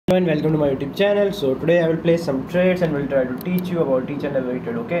And welcome to my YouTube channel. So today I will place some trades and will try to teach you about each and every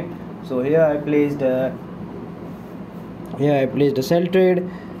trade. Okay, so here I placed a sell trade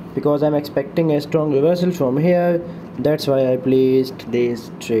because I'm expecting a strong reversal from here. That's why I placed this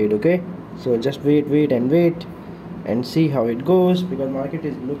trade. Okay, so just wait and see how it goes because market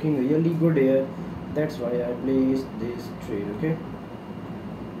is looking really good here. That's why I placed this trade. Okay,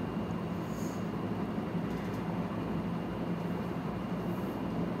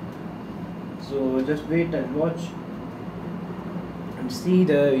 so just wait and watch and see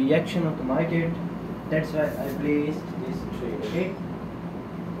the reaction of the market. That's why I placed this trade. Okay,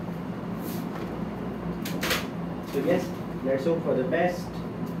 so yes, let's hope for the best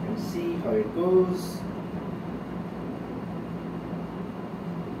and see how it goes.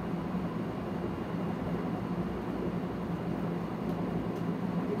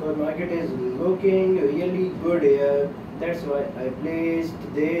 Because market is looking really good here, that's why I placed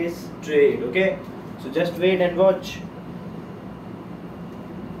this trade. Okay, so just wait and watch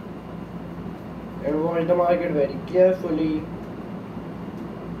the market very carefully.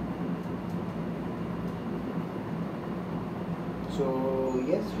 So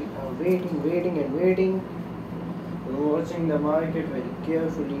yes, we are waiting and watching the market very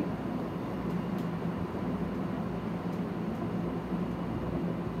carefully.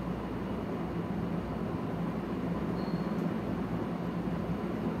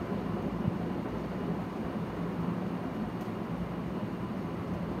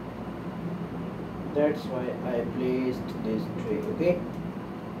 That's why I placed this trade. Okay,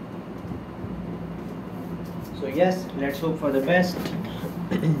 so yes, let's hope for the best.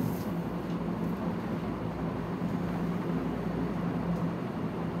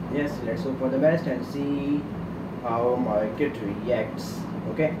 Yes, let's hope for the best and see how market reacts.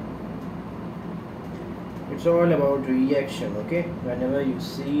 Okay, it's all about reaction. Okay, whenever you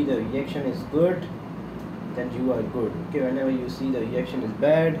see the reaction is good, then you are good. Okay, whenever you see the reaction is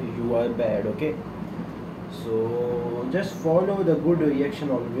bad, you are bad. Okay, so just follow the good reaction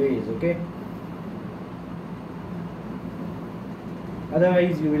always. Okay,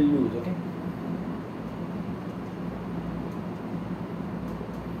 otherwise you will lose. Okay,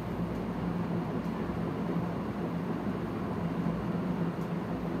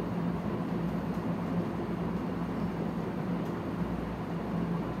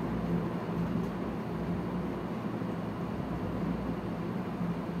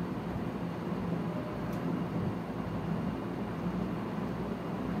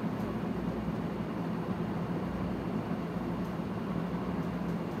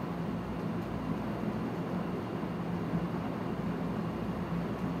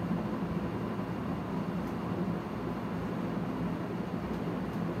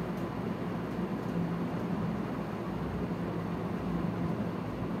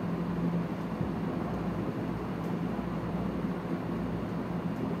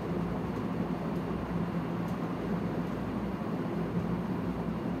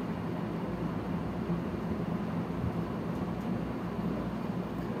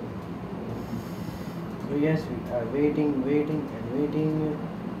 so yes, we are waiting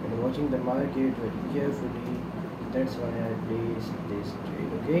and watching the market very carefully. That's why I placed this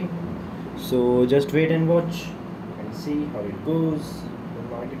trade. Okay, so just wait and watch and see how it goes. The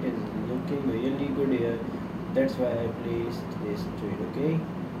market is looking really good here. That's why I placed this trade. Okay,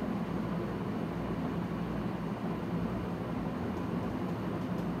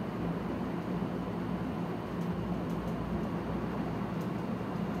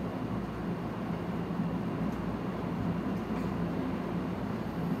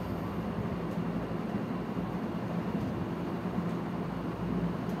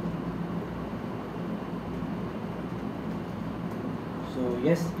 so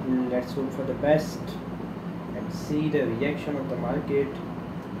yes, let's hope for the best and see the reaction of the market.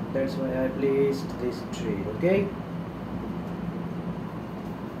 That's why I placed this trade. Okay,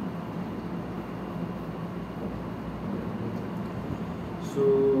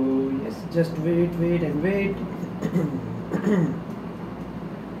 so yes, just wait and wait.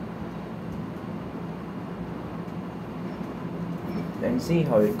 And see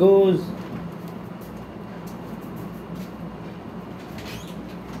how it goes.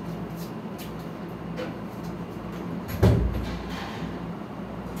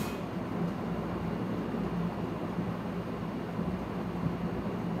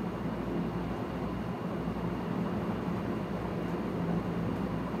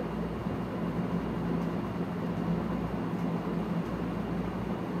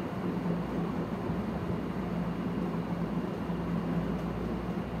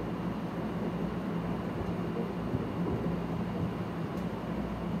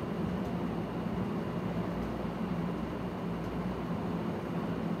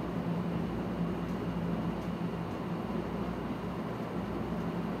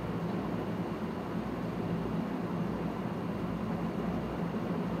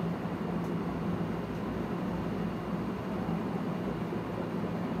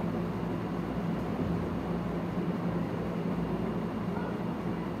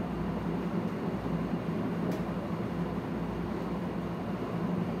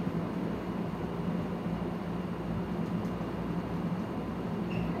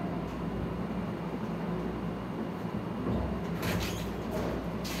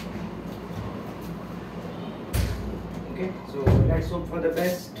 hope for the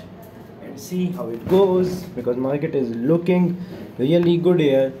best and see how it goes, because market is looking really good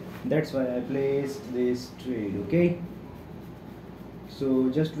here. That's why I placed this trade. Okay, so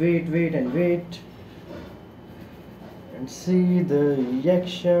just wait and wait and see the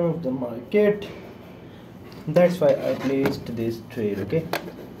reaction of the market. That's why I placed this trade. Okay,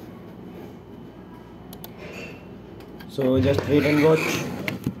 so just wait and watch,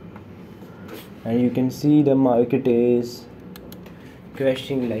 and you can see the market is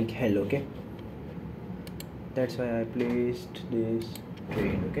crashing like hell. Okay, that's why I placed this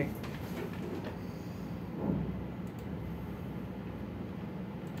trade. Okay,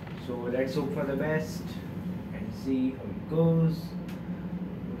 so let's hope for the best and see how it goes,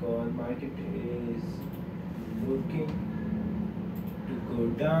 because market is looking to go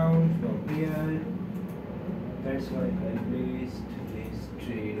down from here. That's why I placed this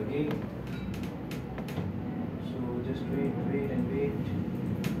trade. Okay, so just wait and wait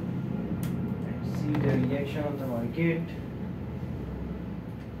and see the reaction of the market.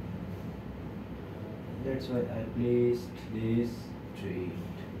 That's why I placed this trade.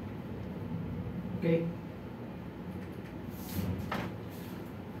 Okay,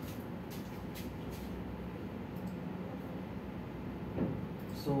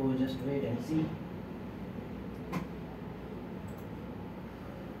 so just wait and see.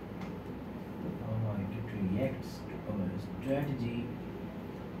 How market reacts to our strategy.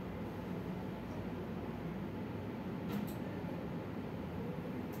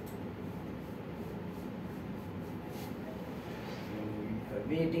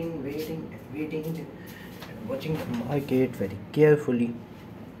 Waiting and watching the market very carefully.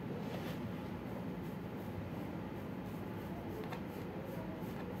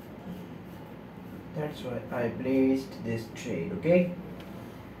 That's why I placed this trade. Okay,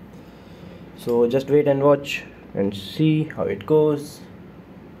 so just wait and watch and see how it goes,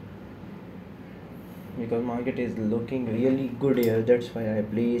 because market is looking really good here. That's why I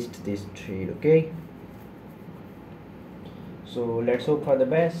placed this trade. Okay, so let's hope for the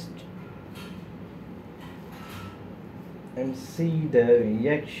best and see the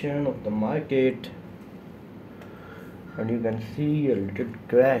reaction of the market, and you can see a little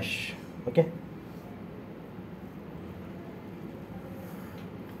crash. Okay,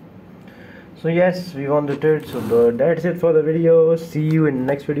 so yes, we won the trade. So that's it for the video. See you in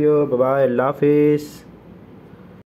the next video. Bye bye. Allah Hafiz.